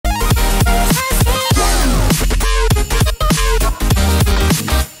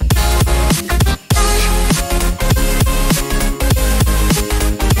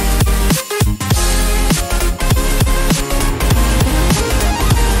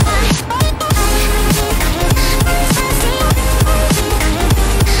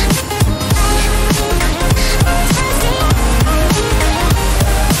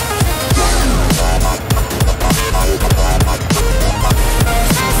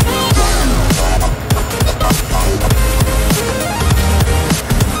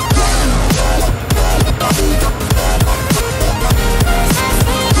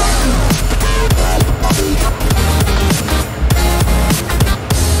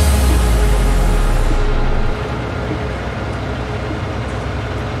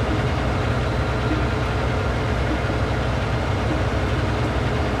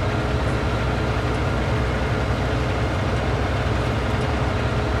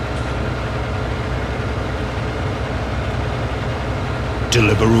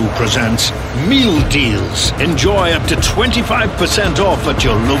Deliveroo presents Meal Deals. Enjoy up to 25% off at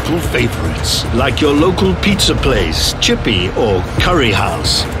your local favorites, like your local pizza place, Chippy or Curry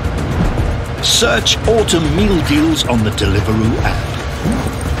House. Search Autumn Meal Deals on the Deliveroo app.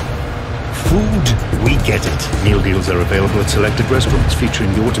 Food, we get it. Meal deals are available at selected restaurants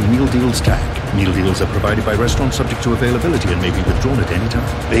featuring the Autumn Meal Deals tag. Meal deals are provided by restaurants subject to availability and may be withdrawn at any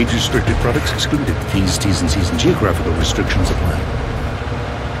time. Age-restricted products excluded. Fees, T's and C's and geographical restrictions apply.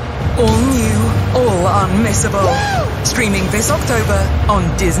 All new, all unmissable. Streaming this October on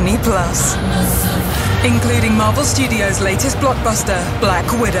Disney+. Including Marvel Studios' latest blockbuster, Black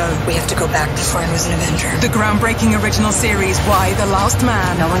Widow. We have to go back before I was an Avenger. The groundbreaking original series, Y: The Last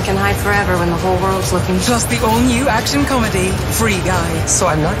Man. No one can hide forever when the whole world's looking. Plus the all-new action comedy, Free Guy. So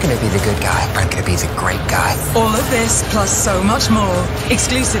I'm not gonna be the good guy, I'm gonna be the great guy. All of this, plus so much more,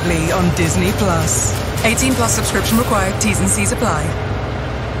 exclusively on Disney+. 18+ subscription required, T's and C's apply.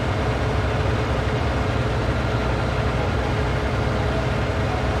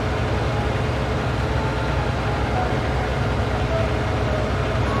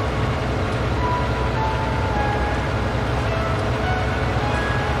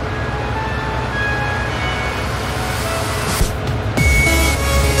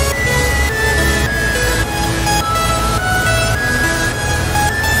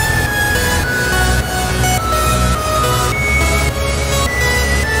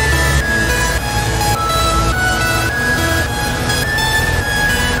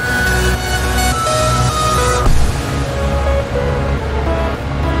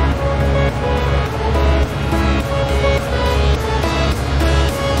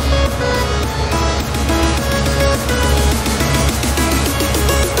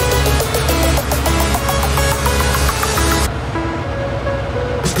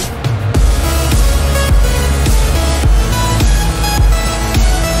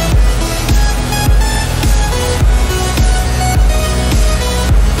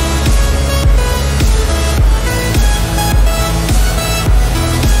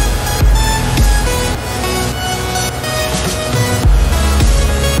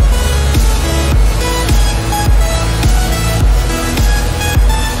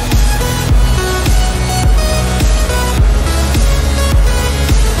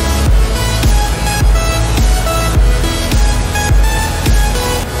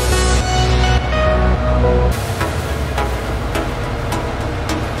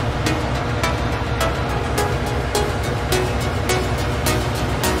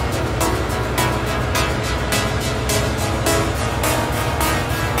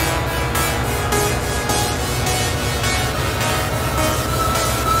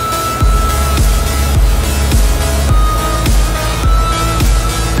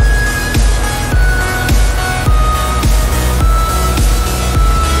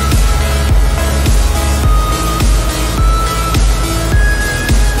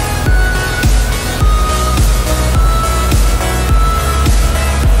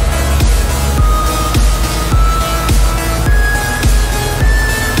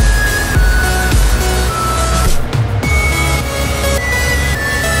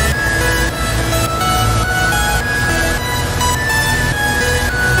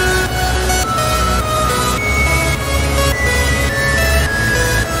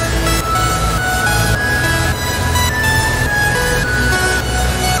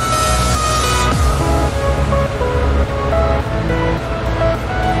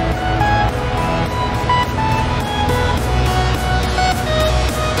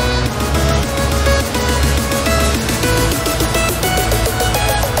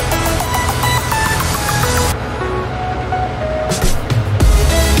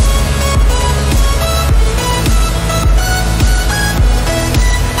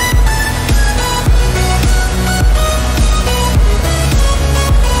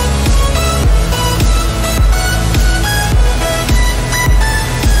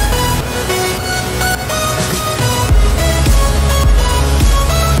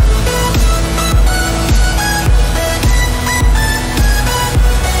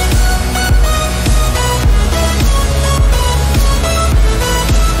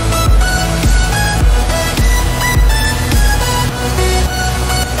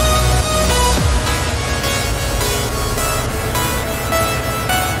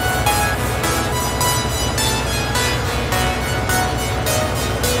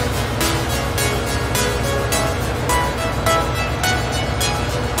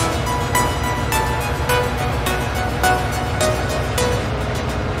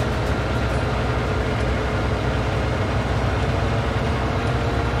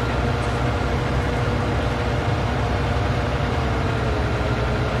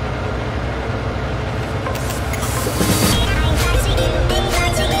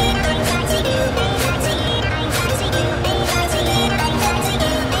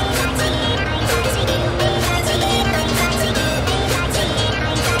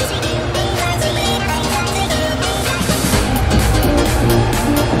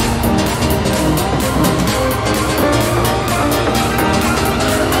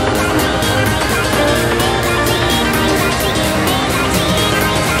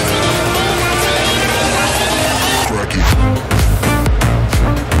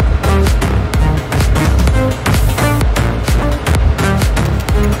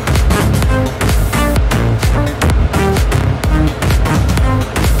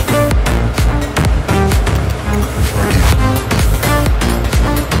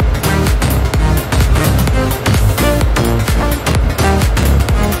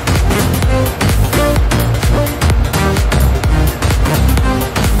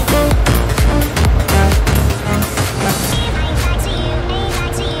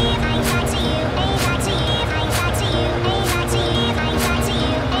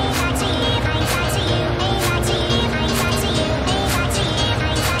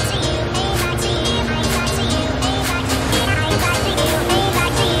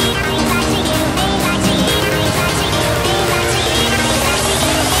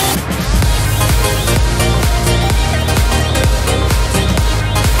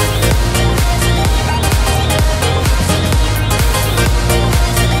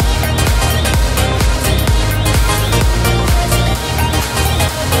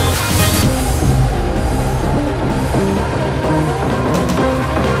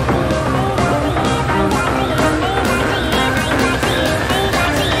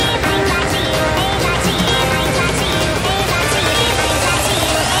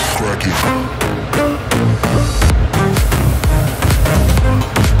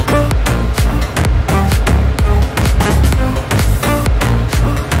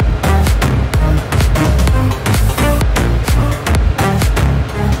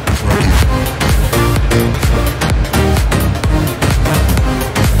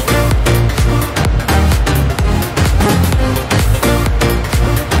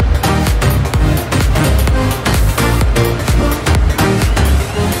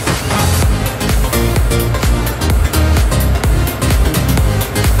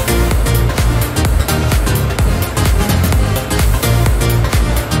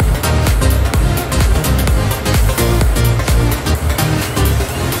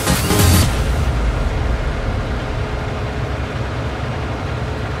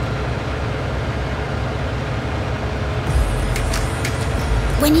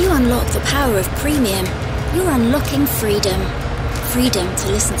 When you unlock the power of Premium, you're unlocking freedom. Freedom to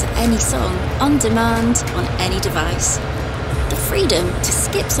listen to any song on demand on any device. The freedom to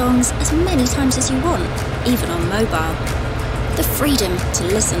skip songs as many times as you want, even on mobile. The freedom to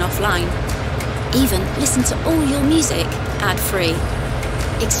listen offline. Even listen to all your music ad-free.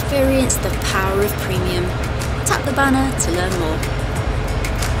 Experience the power of Premium. Tap the banner to learn more.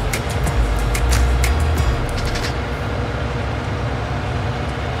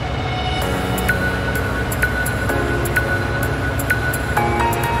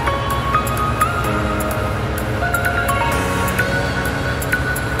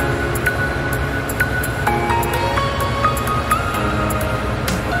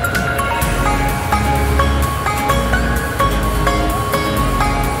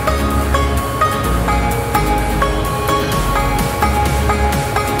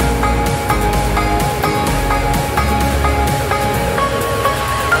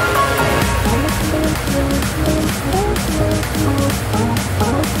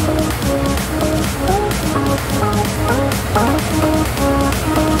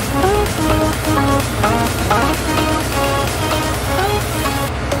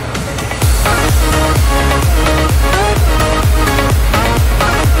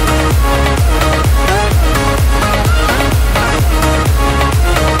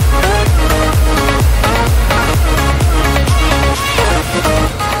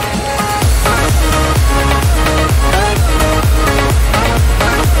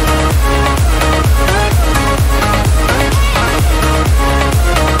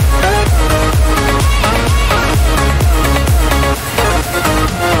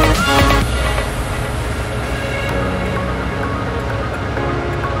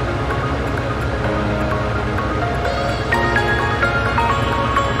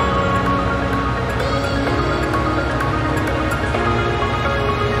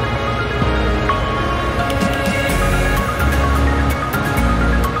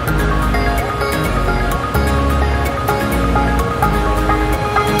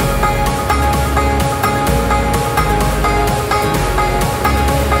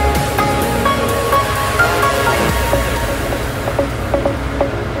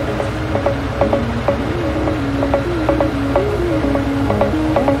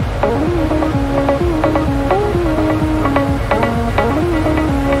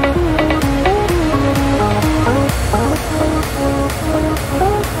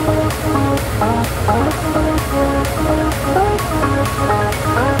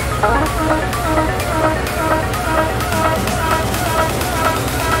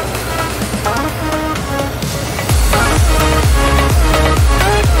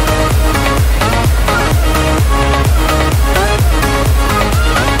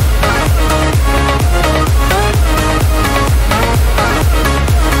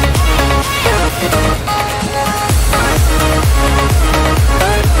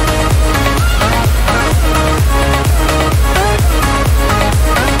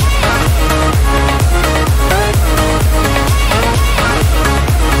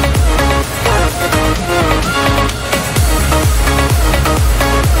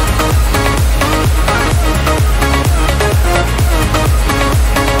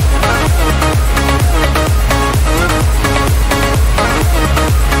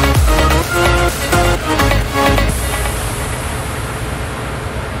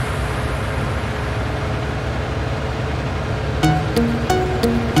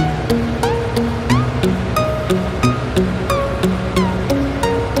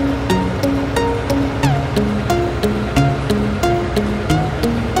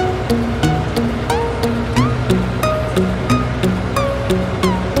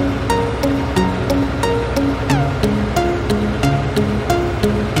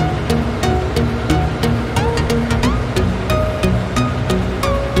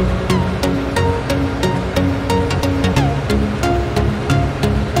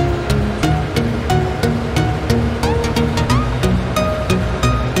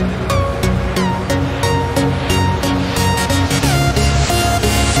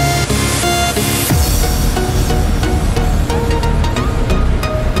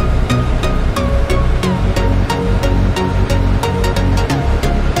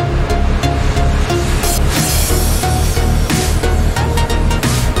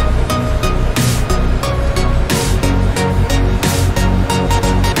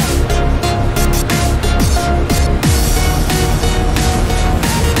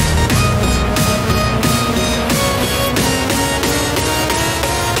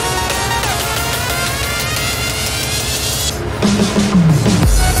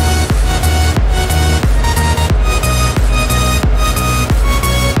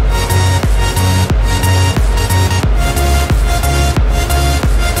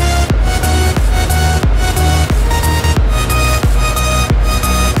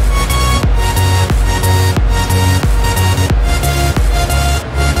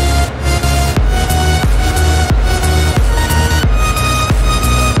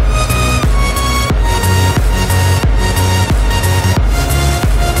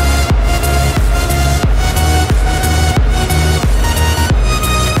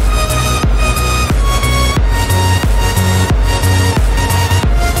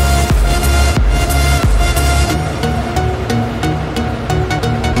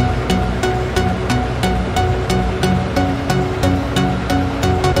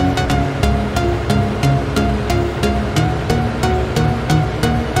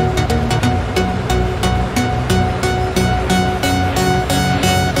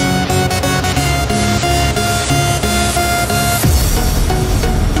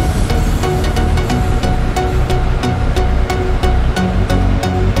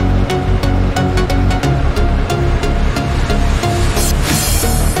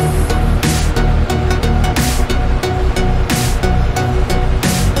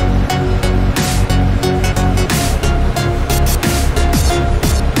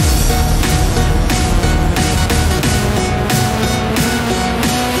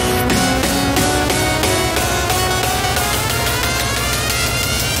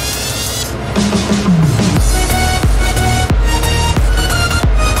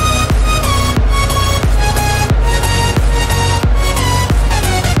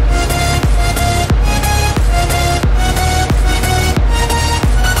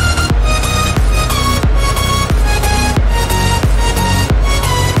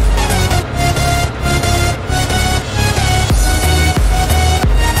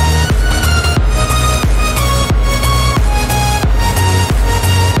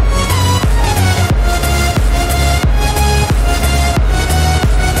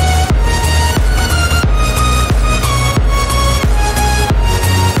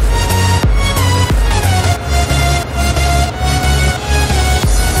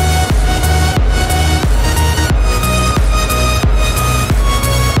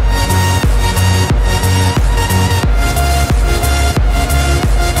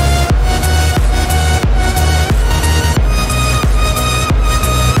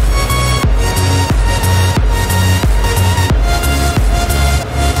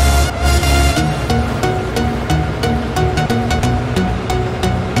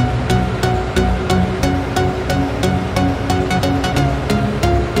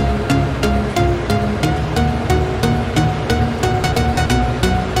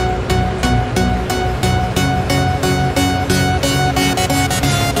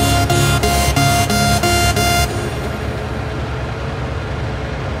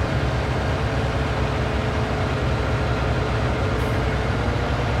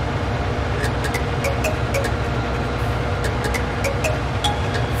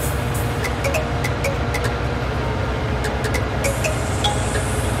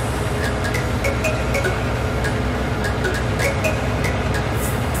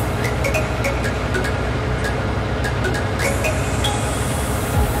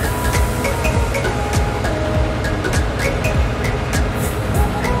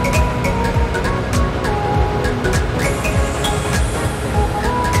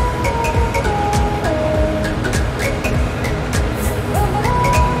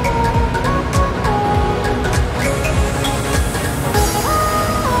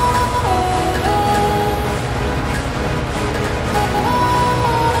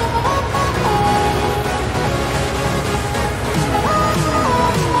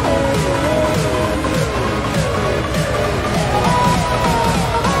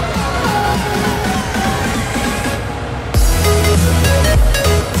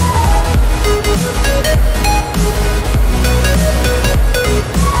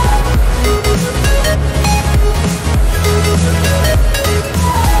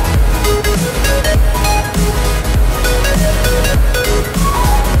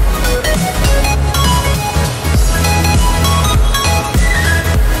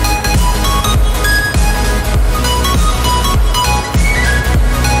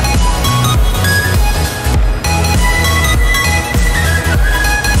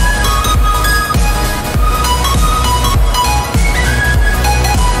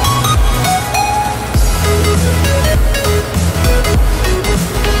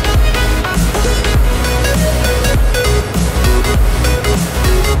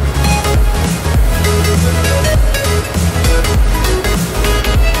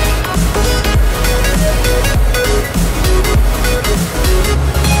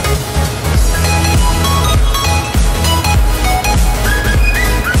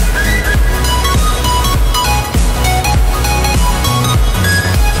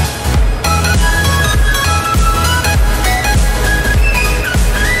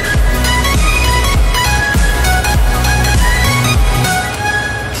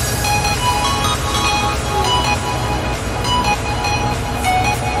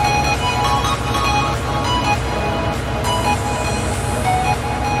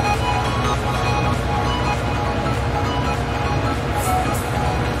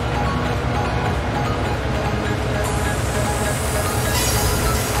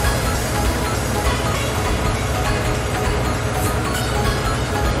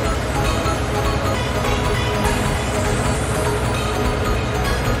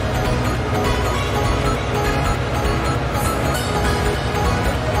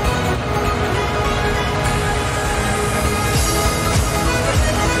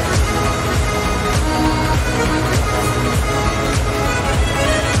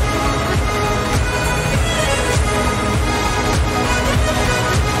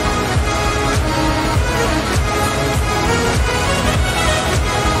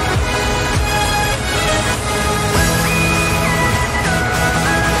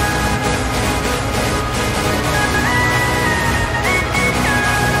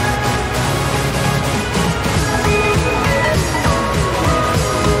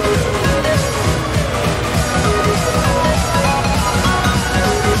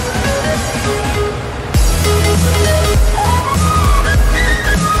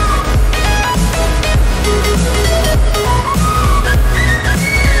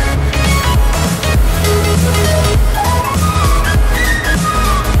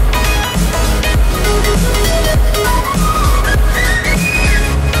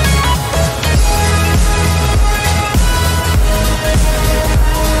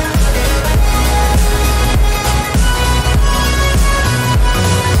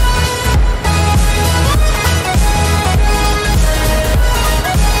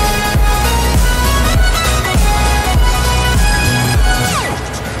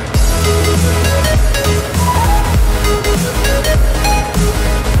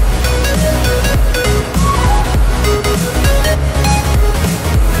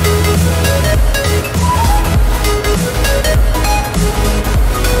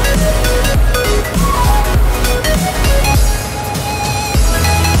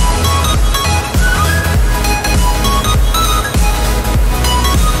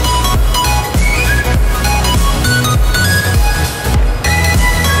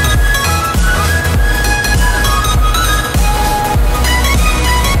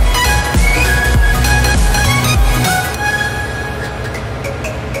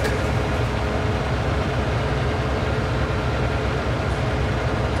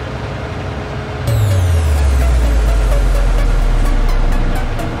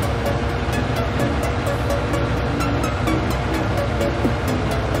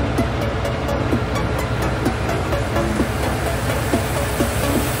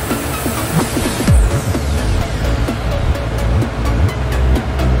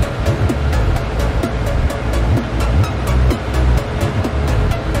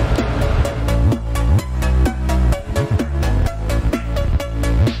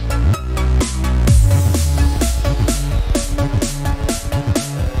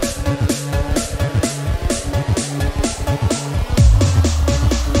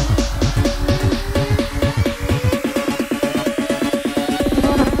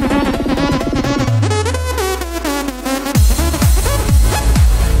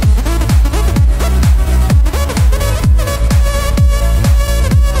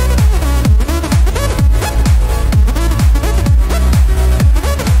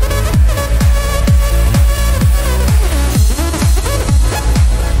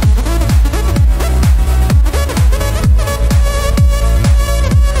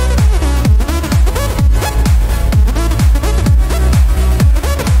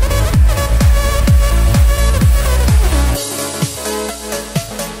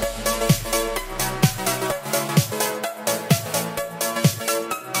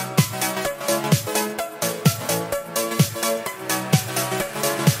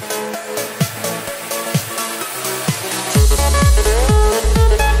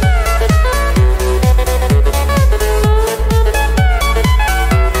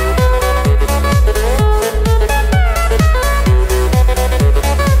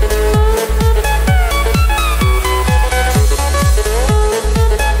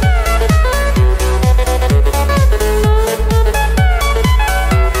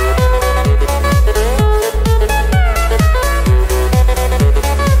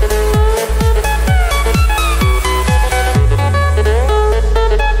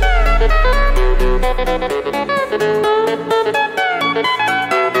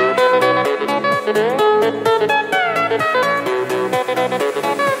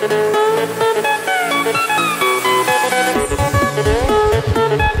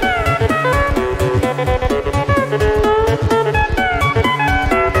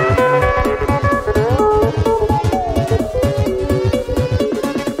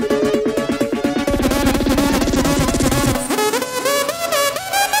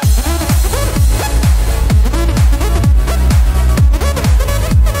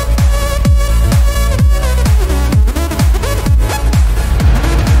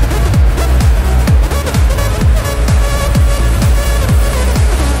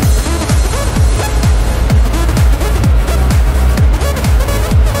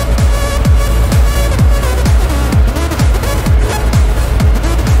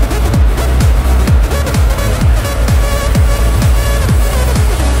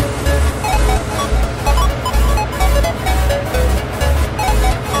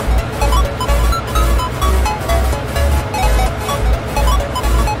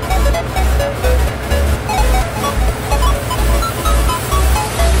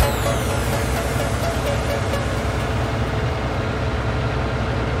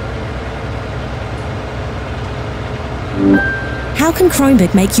 can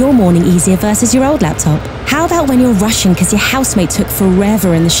Chromebook make your morning easier versus your old laptop? How about when you're rushing because your housemate took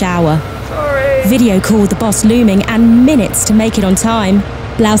forever in the shower? Sorry. Video call with the boss looming and minutes to make it on time.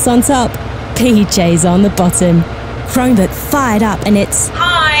 Blouse on top, PJs on the bottom. Chromebook fired up and it's...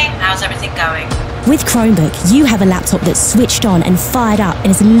 Hi, how's everything going? With Chromebook, you have a laptop that's switched on and fired up in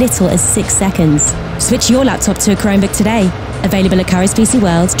as little as 6 seconds. Switch your laptop to a Chromebook today. Available at Currys PC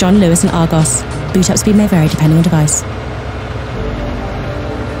World, John Lewis and Argos. Boot up speed may vary depending on device.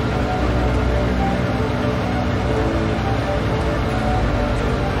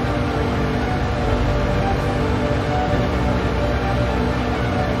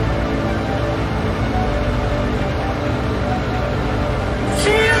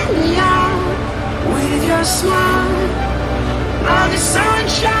 With your smile, like the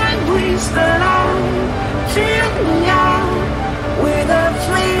sunshine breeze that on. Fill me out with a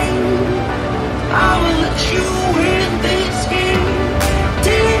flame. I will let you in.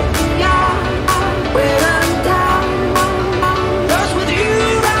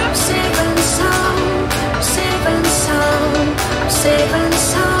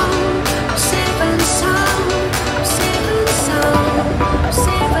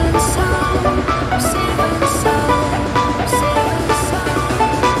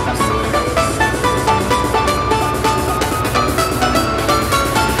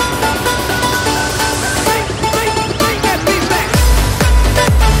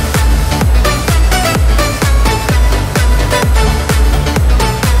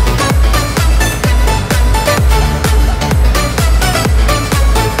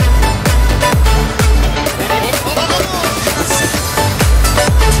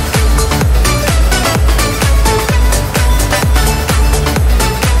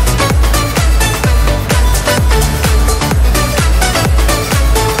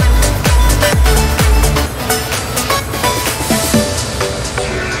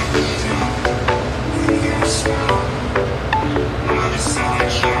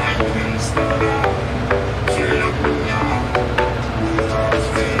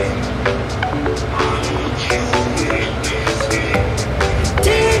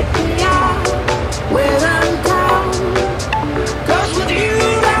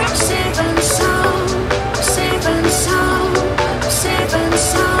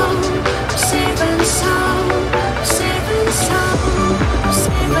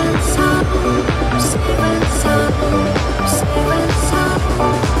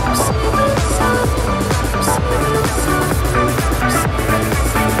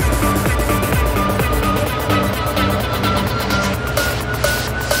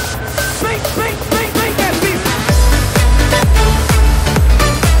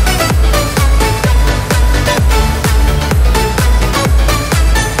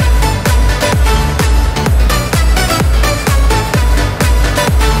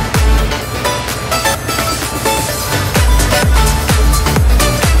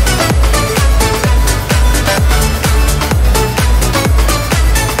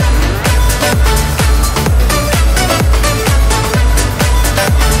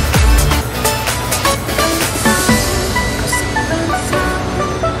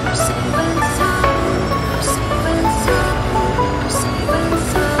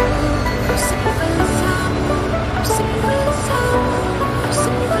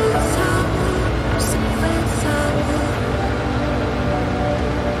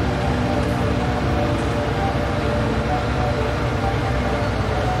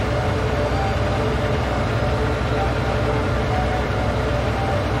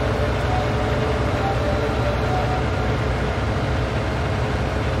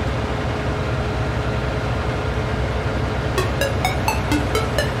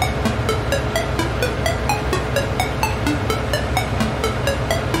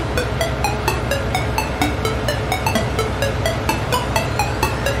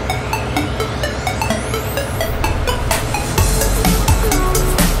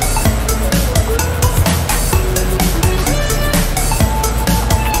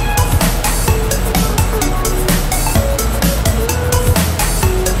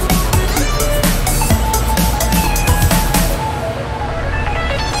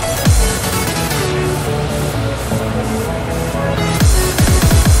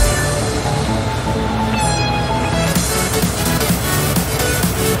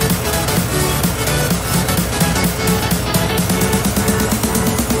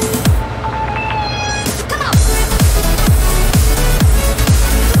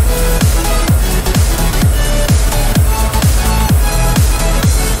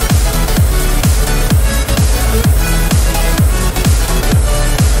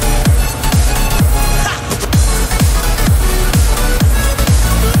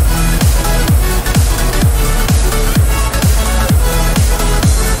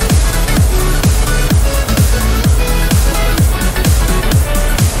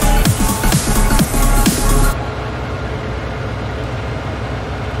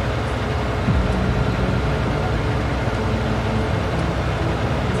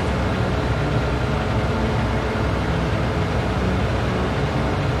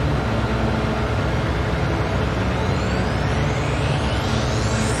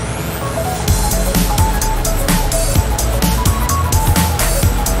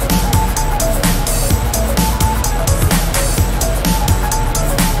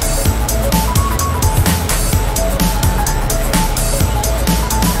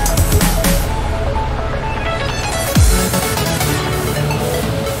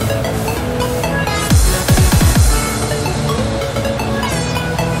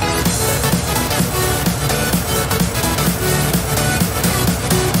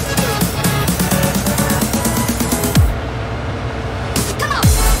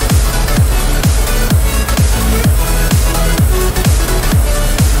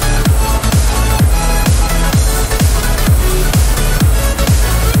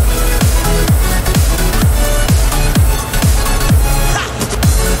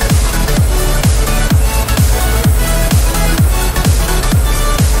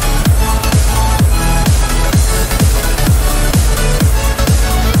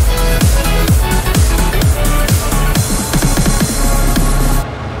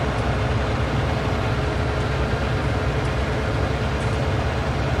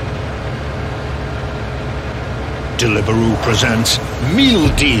 Deliveroo presents Meal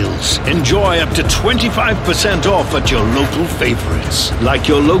Deals. Enjoy up to 25% off at your local favorites, like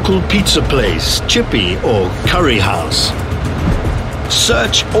your local pizza place, Chippy or Curry House.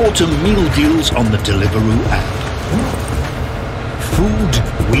 Search Autumn Meal Deals on the Deliveroo app. Food,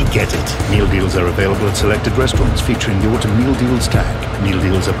 we get it. Meal deals are available at selected restaurants featuring the Autumn Meal Deals tag. Meal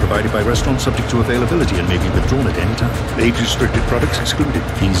deals are provided by restaurants subject to availability and may be withdrawn at any time. Age-restricted products excluded.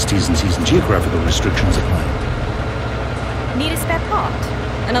 Fees, T's and C's and geographical restrictions apply. Need a spare part?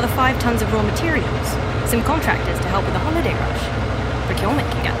 Another 5 tons of raw materials? Some contractors to help with the holiday rush? Procurement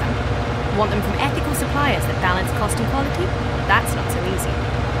can get them. Want them from ethical suppliers that balance cost and quality? That's not so easy.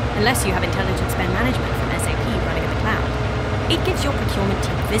 Unless you have intelligent spend management from SAP running in the cloud. It gives your procurement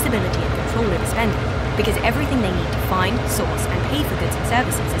team visibility and control over spending, because everything they need to find, source, and pay for goods and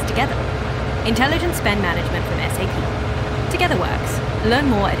services is together. Intelligent spend management from SAP. Together works. Learn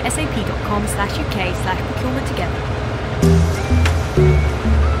more at sap.com/UK/procurement together.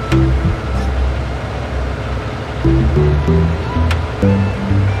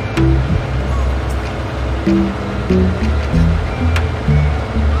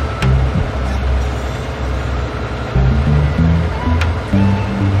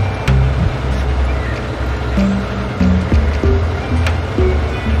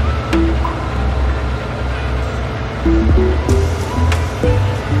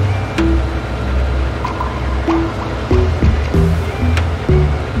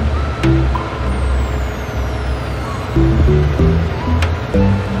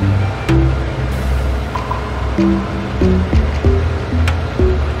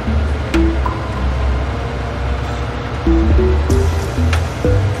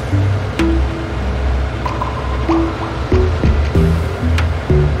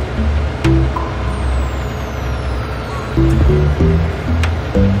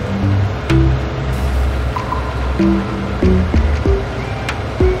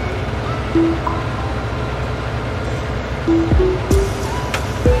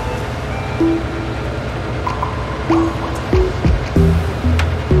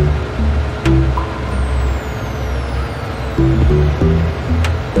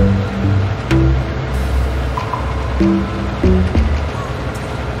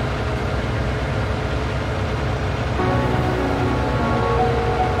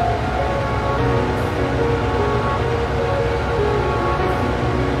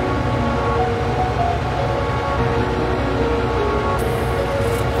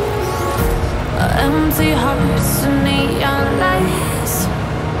 Empty hearts and neon lights,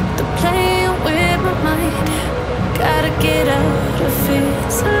 they're playing with my mind. Gotta get out of here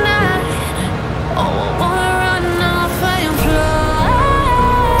tonight. Oh, I wanna run off and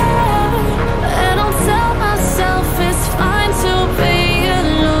fly. And I'll tell myself it's fine to be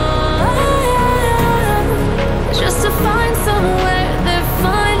alone, just to find somewhere that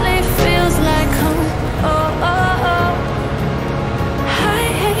finally feels like home. Oh, oh, oh. I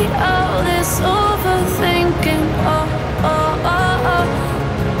hate all this overthinking. Oh, oh, oh, oh.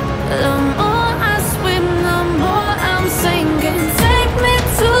 The more I swim, the more I'm sinking. Take me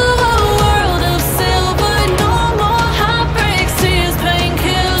to a world of silver. No more heartbreaks, tears,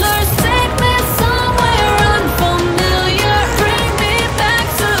 painkillers. Take me somewhere unfamiliar. Bring me back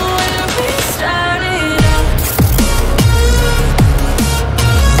to where we started out.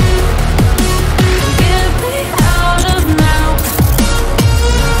 Get me out of now.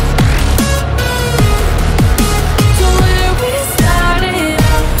 To where we started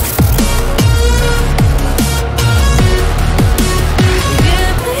out.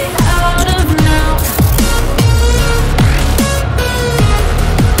 Get me out of now.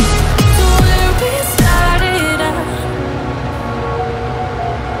 To where we started out.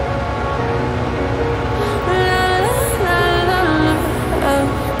 La la la la, oh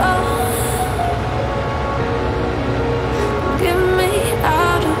oh. Get me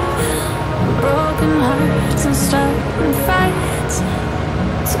out of broken hearts and starting fights,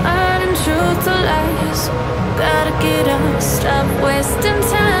 turning truth to lies. Gotta get up, stop wasting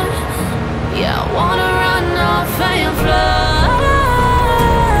time. Yeah, I wanna run off and fly.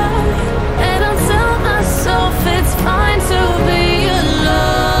 And I'll tell myself it's fine to be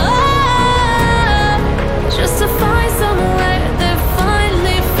alone, just to find somewhere that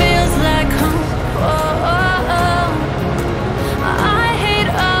finally feels like home. Oh, oh, oh. I hate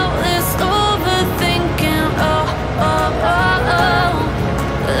all this overthinking. Oh, oh, oh, oh.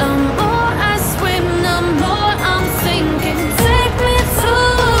 The more I swim, the more I'm sinking. Take me to a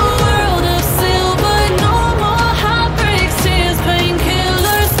world of silver.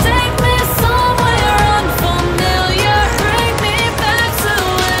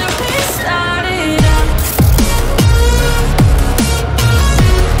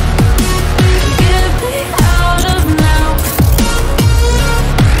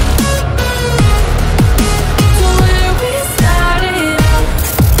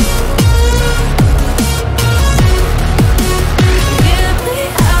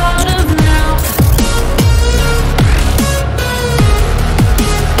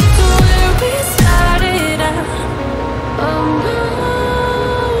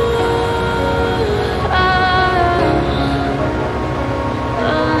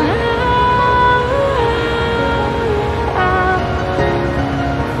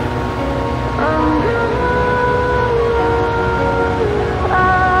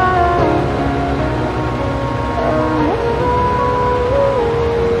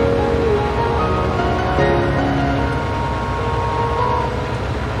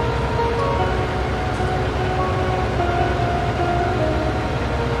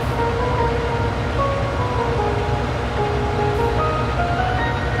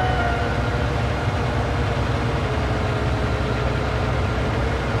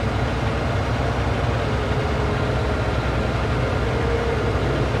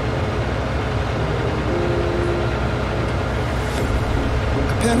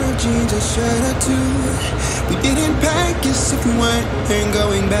 jeans, a shirt or two. We didn't pack as if we weren't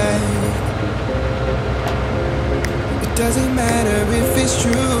going back. It doesn't matter if it's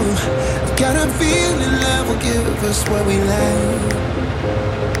true. I've got a feeling love will give us what we lack.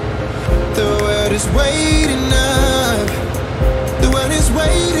 The world is waiting up. The world is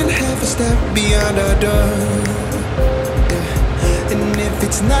waiting half a step beyond our door. Yeah. And if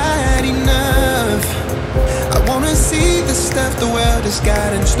it's not enough, I wanna see the stuff the world has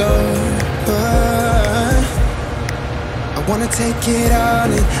got in store. I wanna take it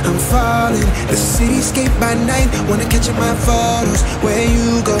all in, I'm falling. The cityscape by night, wanna catch up my photos. Where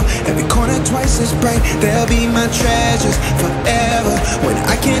you go, every corner twice as bright. They'll be my treasures forever. When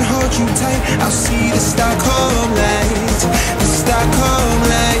I can't hold you tight, I'll see the Stockholm lights. The Stockholm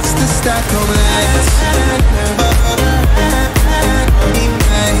lights, the Stockholm lights.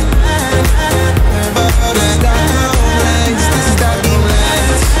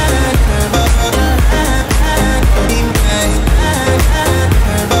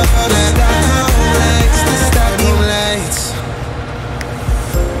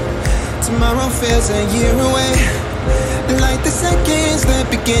 Tomorrow feels a year away, like the seconds, the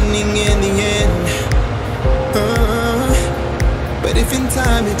beginning and the end. But if in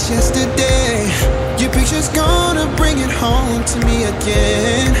time it's yesterday, your picture's gonna bring it home to me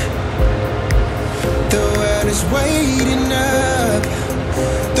again. The world is waiting up.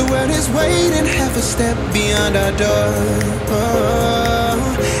 The world is waiting half a step beyond our door.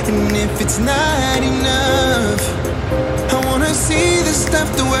 And if it's not enough, I wanna see the stuff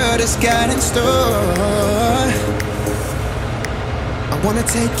the world has got in store. I wanna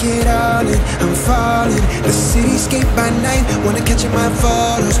take it all in, I'm falling. The cityscape by night, wanna catch up my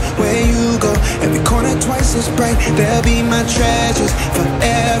photos. Where you go, every corner twice as bright. They'll be my treasures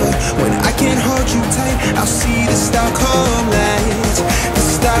forever. When I can't hold you tight, I'll see the Stockholm lights. The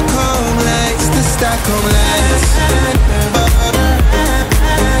Stockholm lights, the Stockholm lights.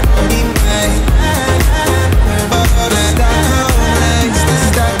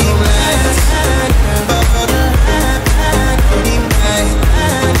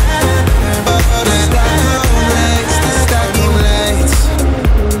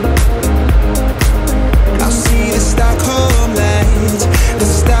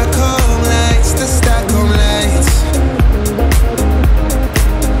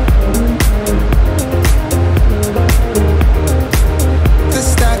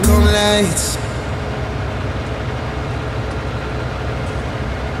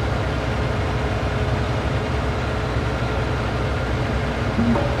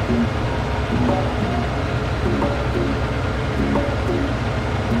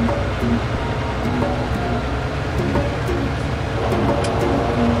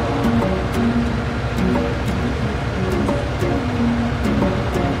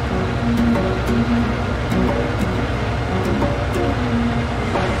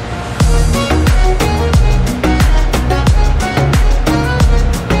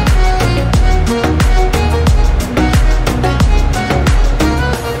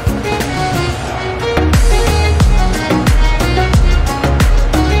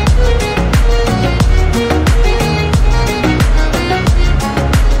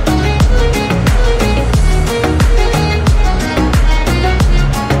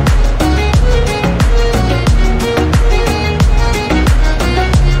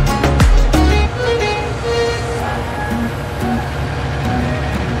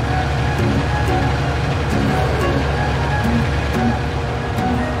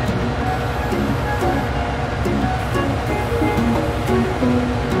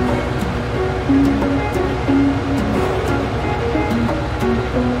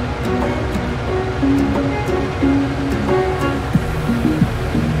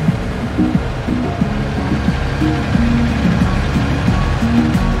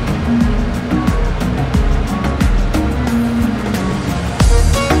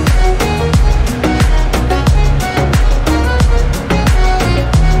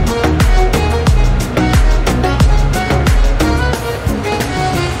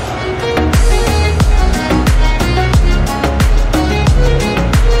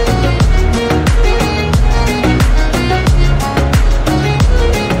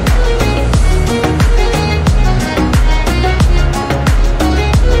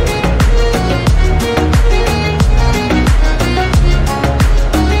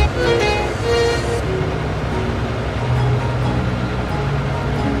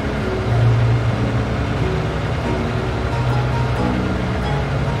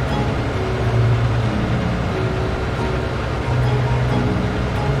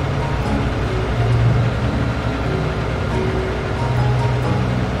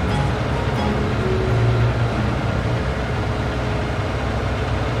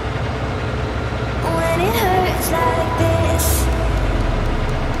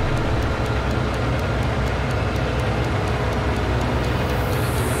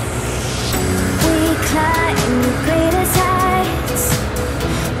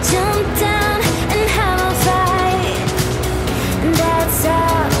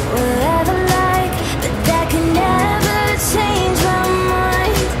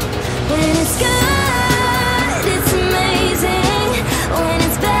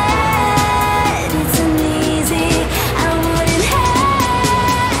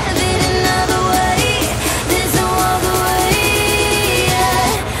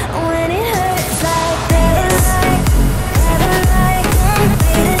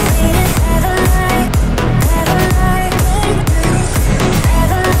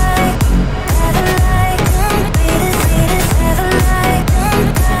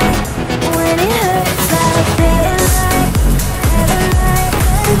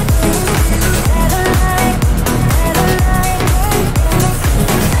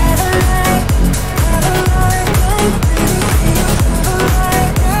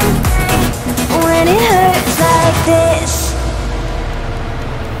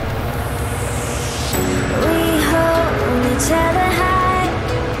 each other high,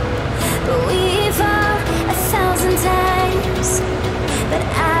 but we fall 1,000 times. But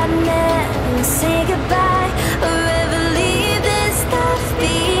I'd never say goodbye or ever leave this stuff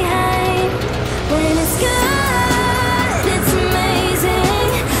behind. When it's good, it's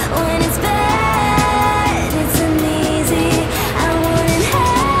amazing. When it's bad, it's uneasy. I wouldn't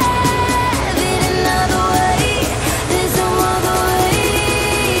have it another way. There's no other way.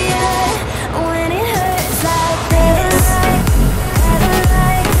 When it hurts like this, never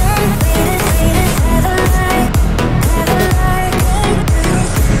like them. Never like, never like them.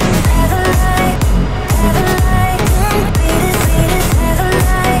 Never like, never like them. Never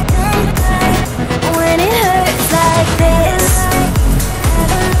like them. When it hurts like this,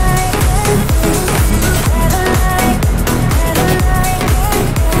 never like them. Never like, never like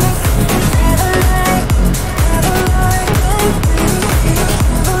them. Never like, never like them.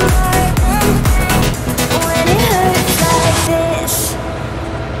 Never like them. When it hurts like this.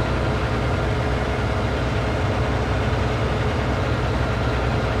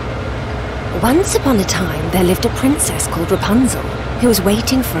 Once upon a time, there lived a princess called Rapunzel, who was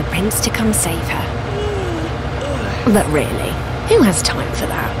waiting for a prince to come save her. But really, who has time for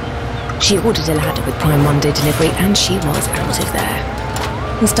that? She ordered a ladder with Prime one-day delivery, and she was out of there.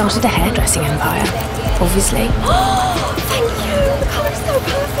 And started a hairdressing empire, obviously. Thank you! The colour's so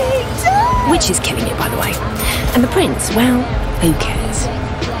perfect! Which is killing it, by the way. And the prince, well, who cares?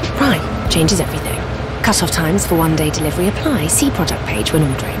 Prime changes everything. Cut-off times for one-day delivery apply. See product page when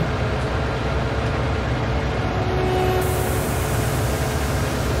ordering.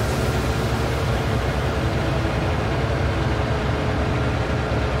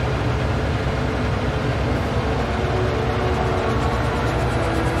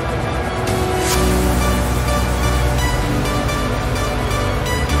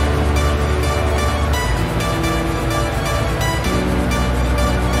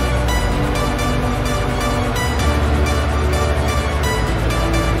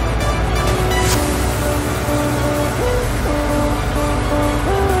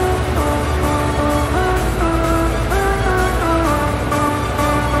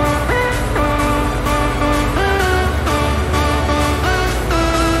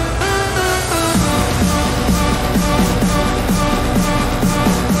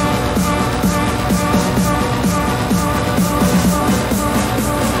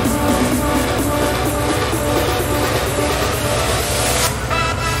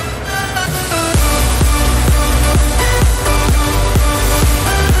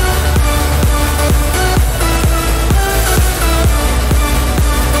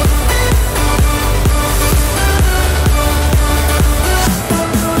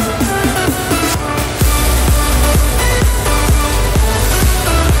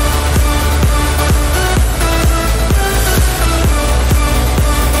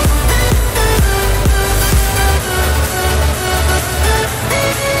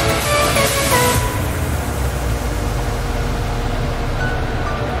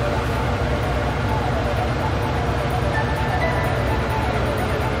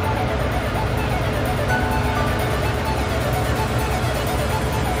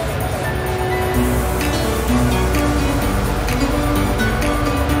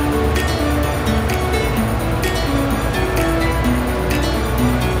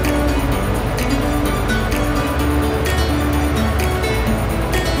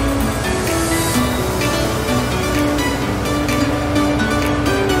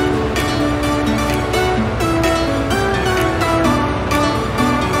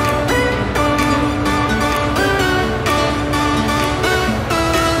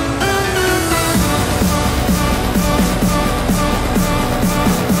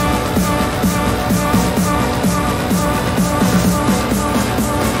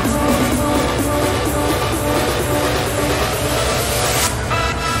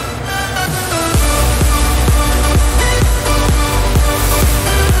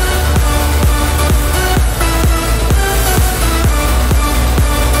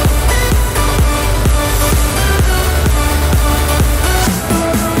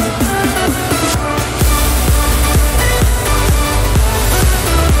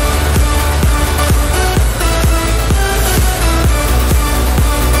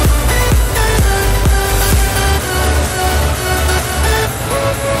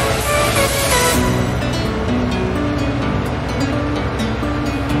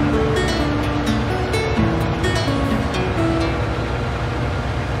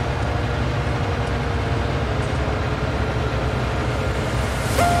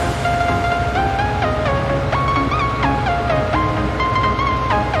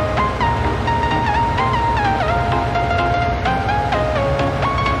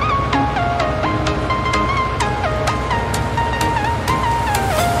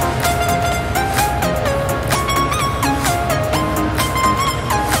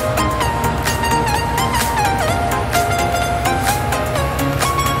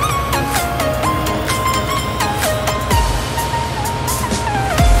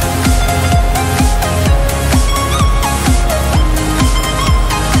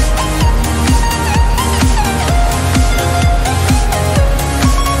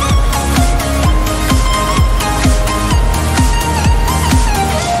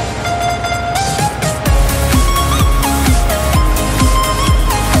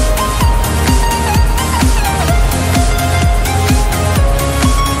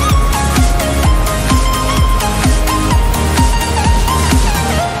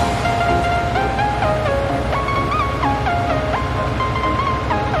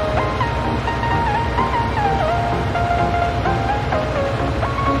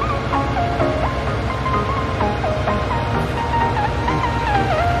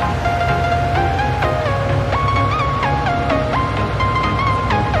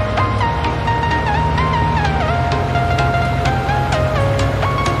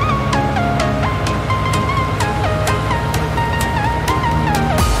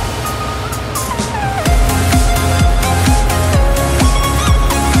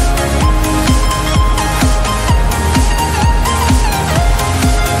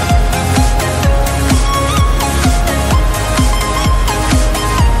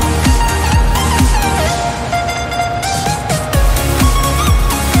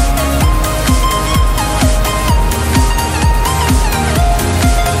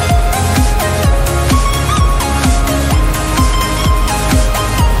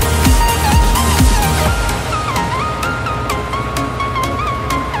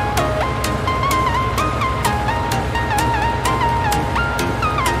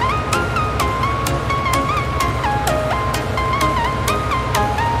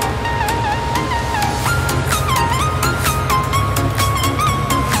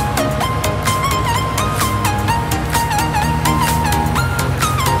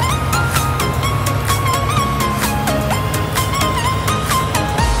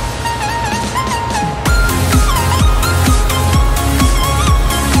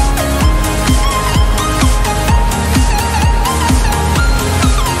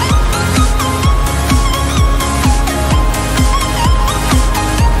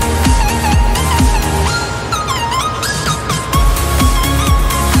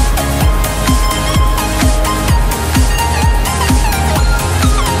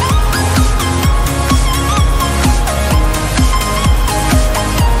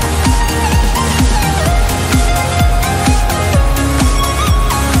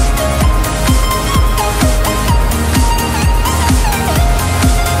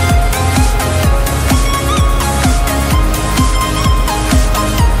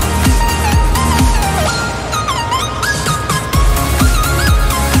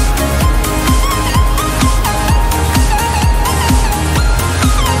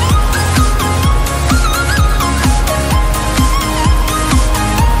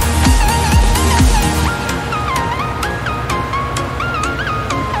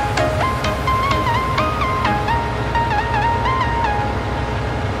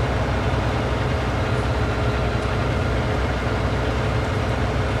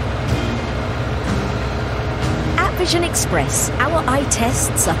 Vision Express, our eye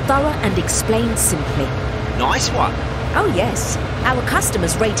tests are thorough and explained simply. Nice one. Oh yes, our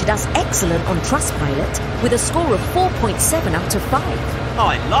customers rated us excellent on Trustpilot with a score of 4.7 out of 5.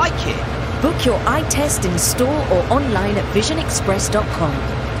 I like it. Book your eye test in store or online at visionexpress.com.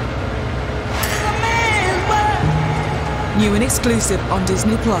 New and exclusive on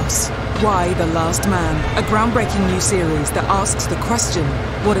Disney Plus. Why the Last Man? A groundbreaking new series that asks the question,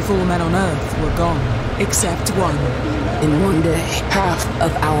 what if all men on Earth were gone? Except one. In one day, half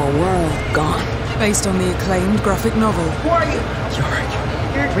of our world gone. Based on the acclaimed graphic novel. Who are you?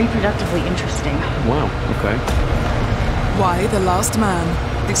 You're reproductively interesting. Wow, okay. Why the Last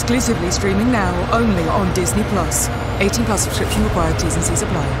Man? Exclusively streaming now, only on Disney Plus. 18+ subscription required, T's and C's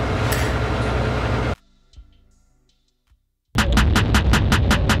apply.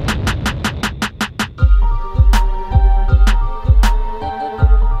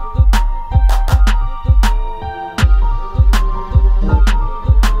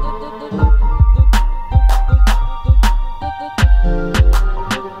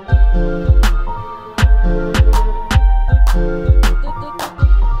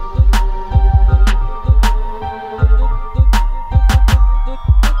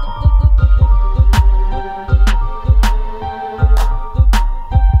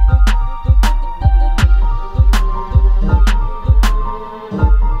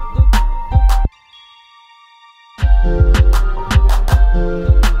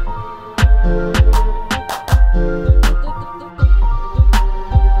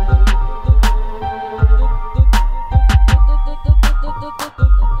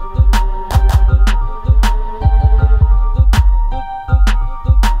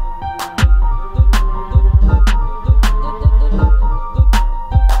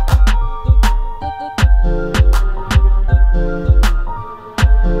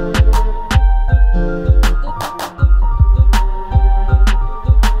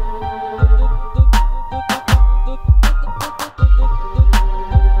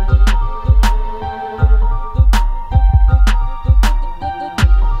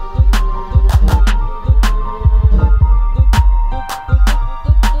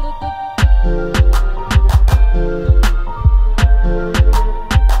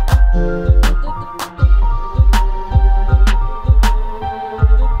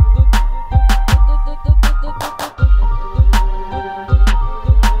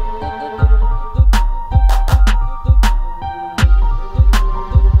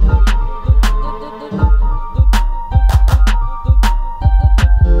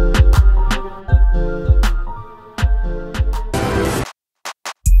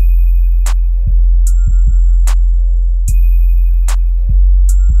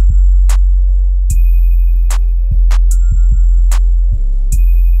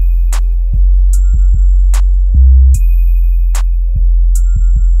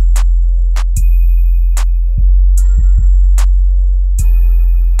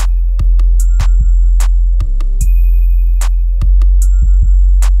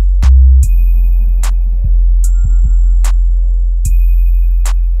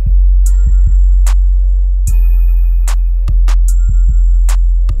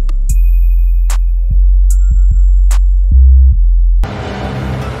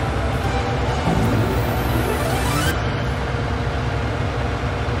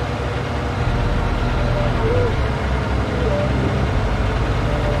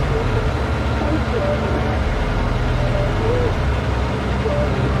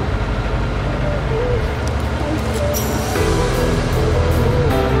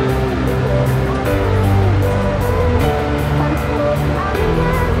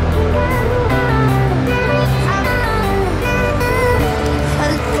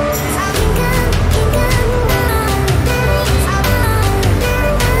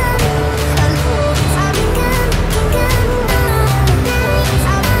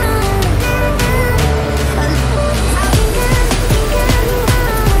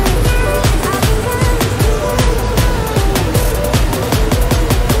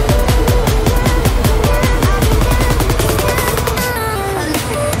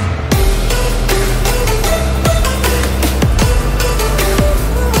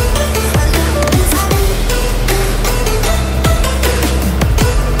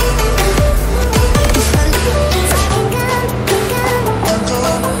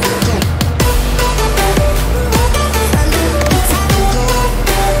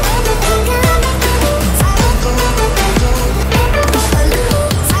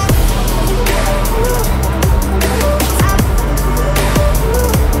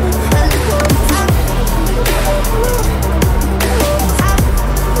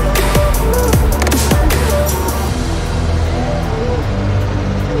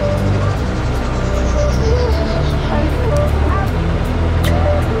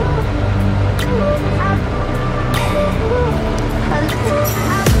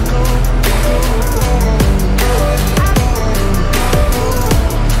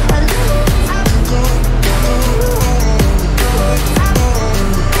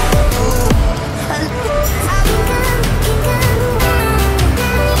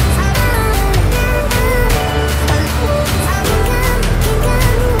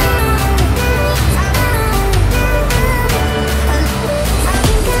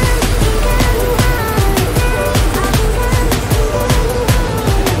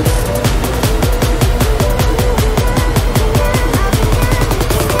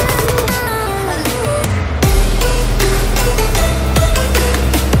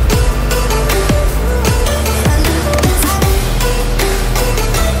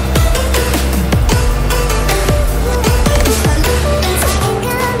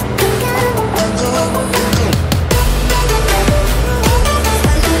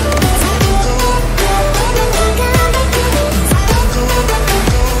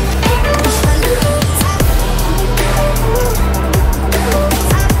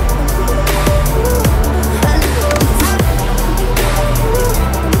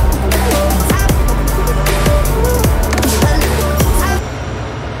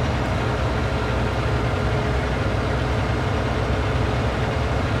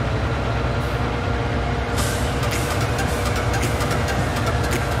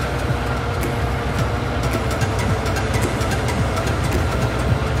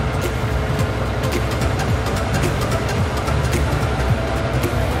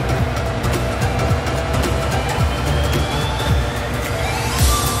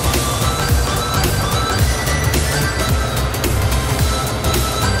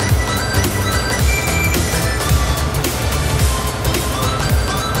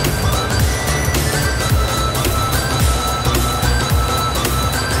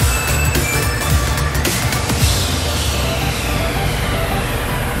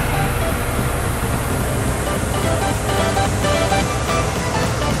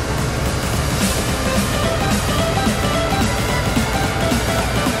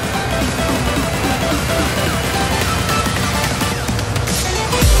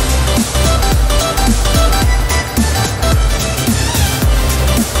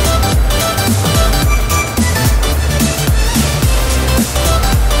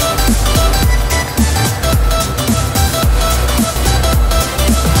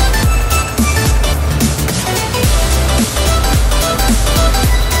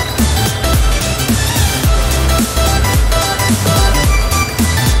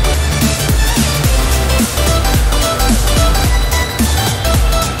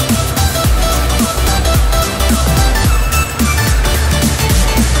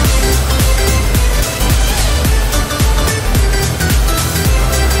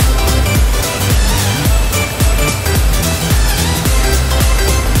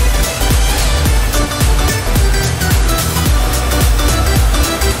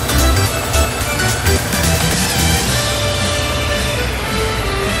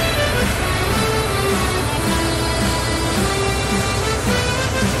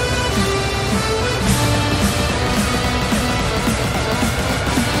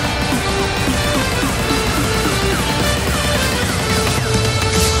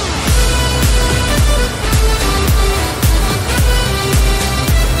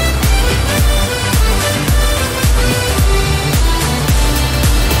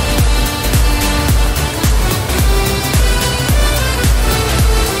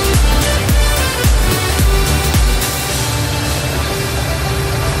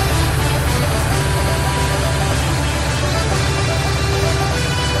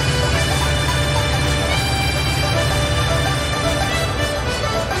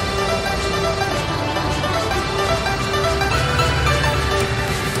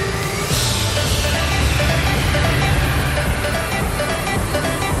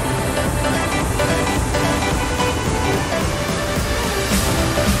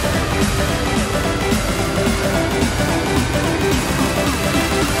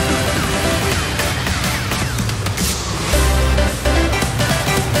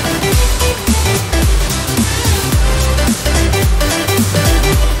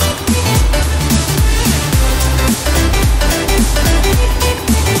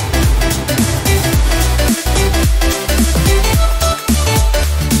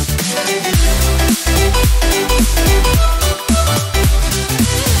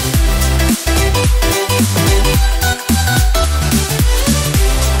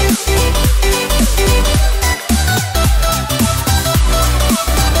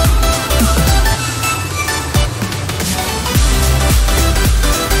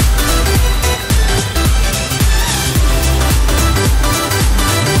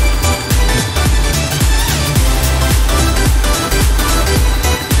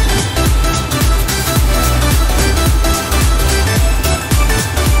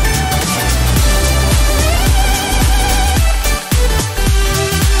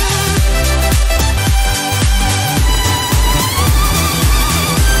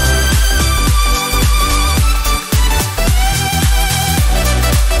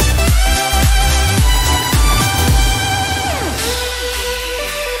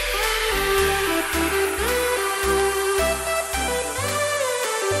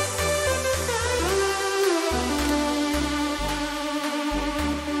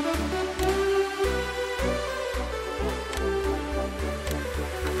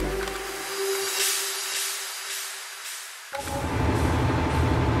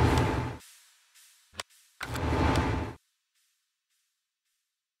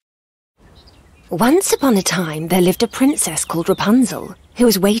 Once upon a time, there lived a princess called Rapunzel, who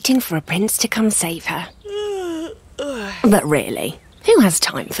was waiting for a prince to come save her. But really, who has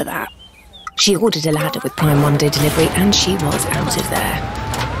time for that? She ordered a ladder with Prime one-day delivery, and she was out of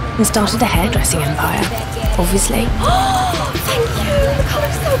there. And started a hairdressing empire, obviously. Thank you! The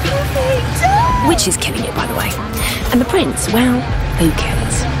colour's so perfect! Which is killing it, by the way. And the prince, well, who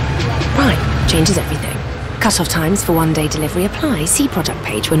cares? Right, changes everything. Cut-off times for one-day delivery apply. See product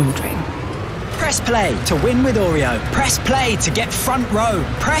page when ordering. Press play to win with Oreo. Press play to get front row.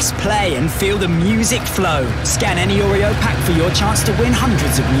 Press play and feel the music flow. Scan any Oreo pack for your chance to win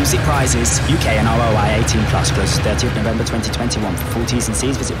hundreds of music prizes. UK and ROI 18+, closes 30th November 2021. For full T's and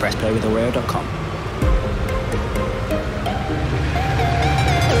C's, visit pressplaywithoreo.com.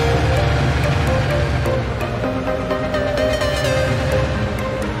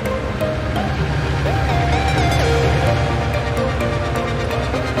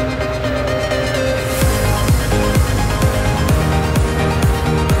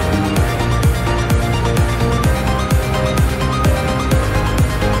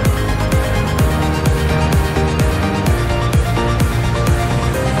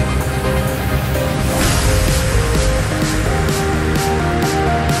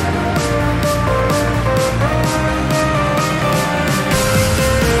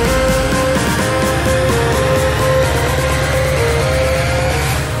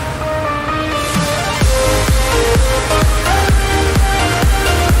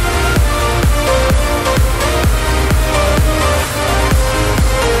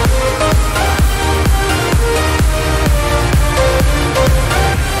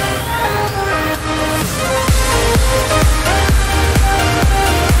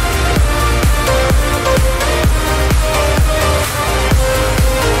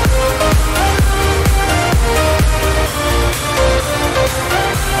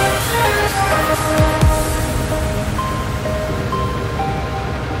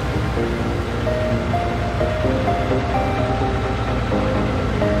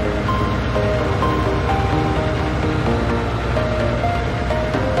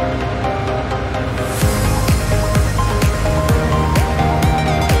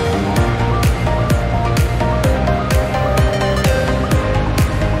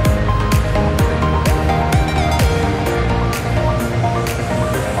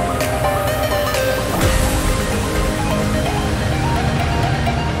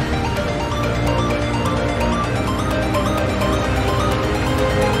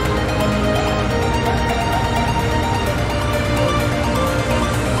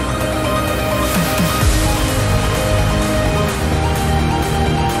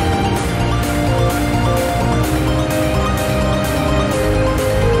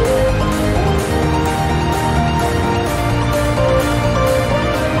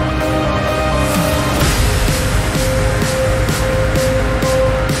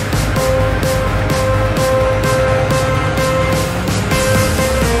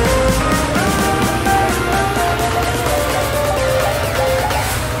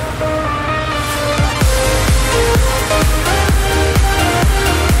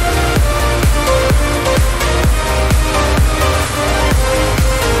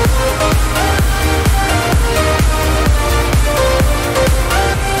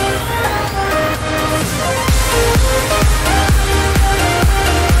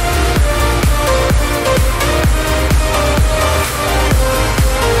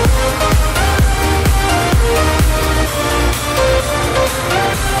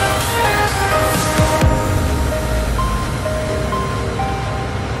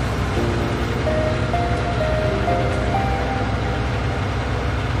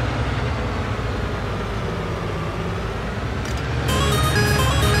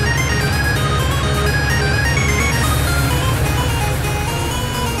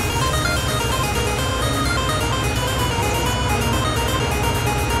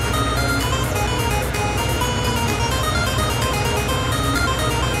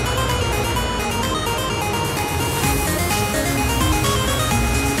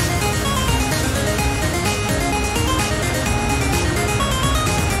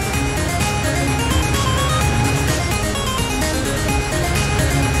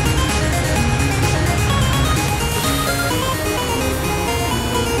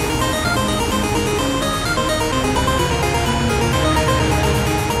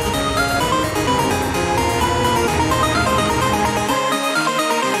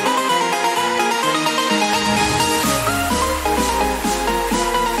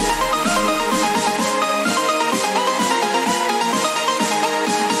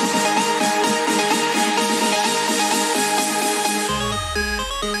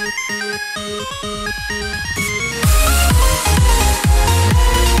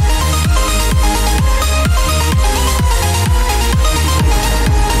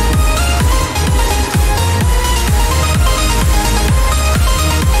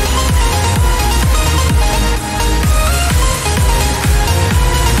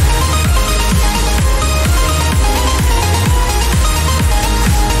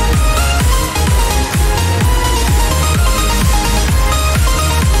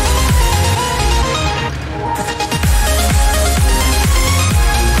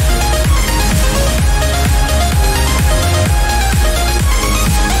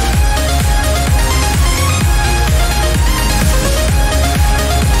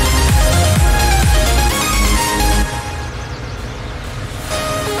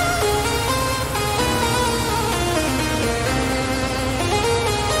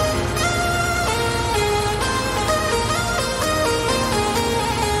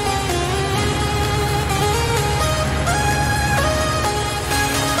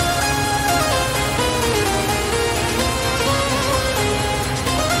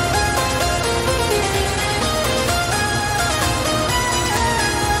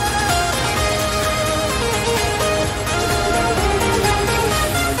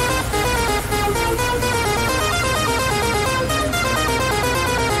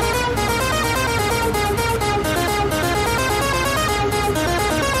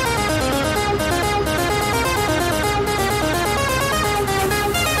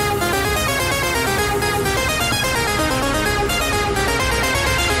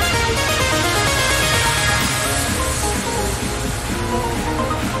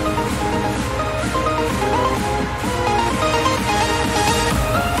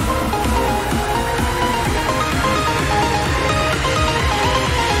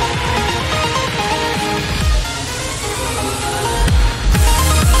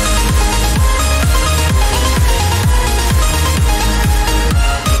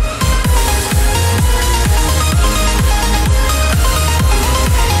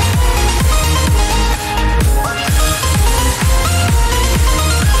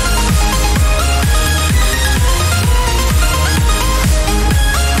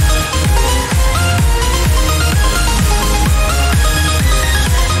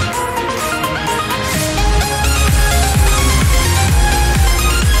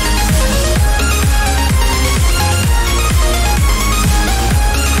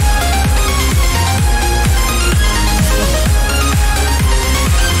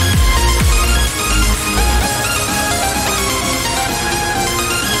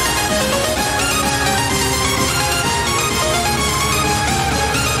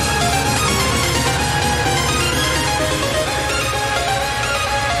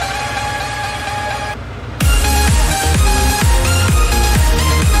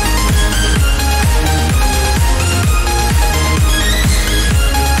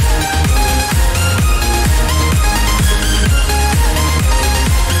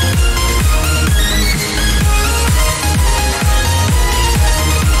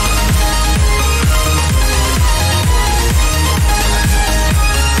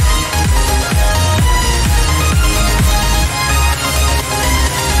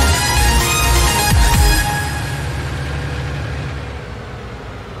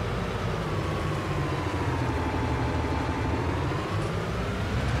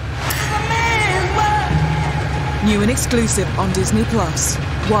 New and exclusive on Disney Plus.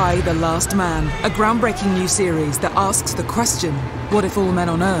 Why the Last Man? A groundbreaking new series that asks the question, what if all men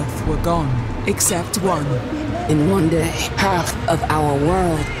on Earth were gone? Except one. In one day, half of our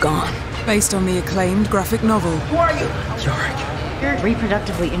world gone. Based on the acclaimed graphic novel. Who are you? Yorick. You're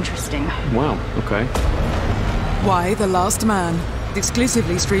reproductively interesting. Wow, okay. Why the Last Man?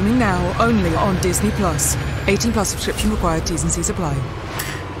 Exclusively streaming now only on Disney Plus. 18 plus subscription required, T's and C's apply.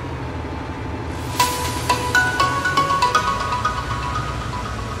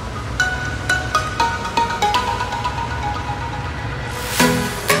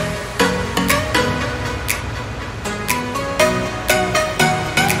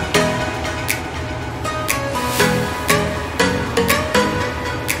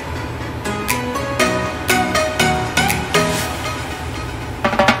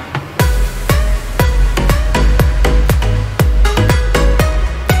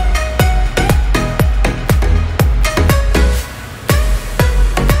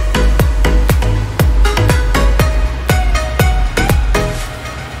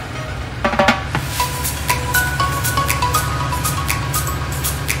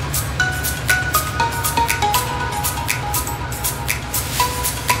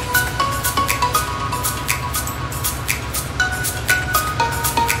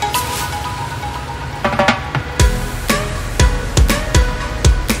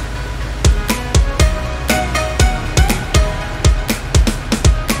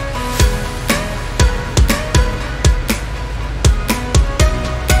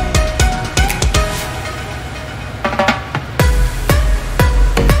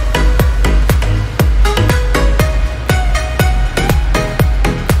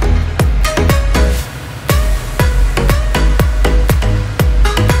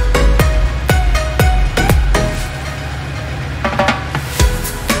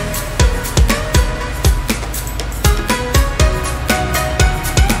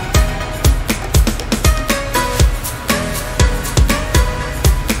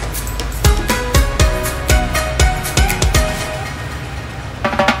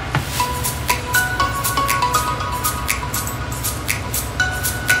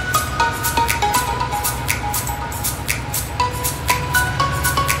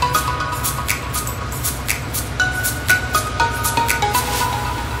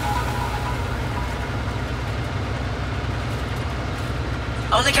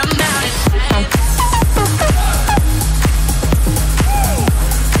 Only come out at night.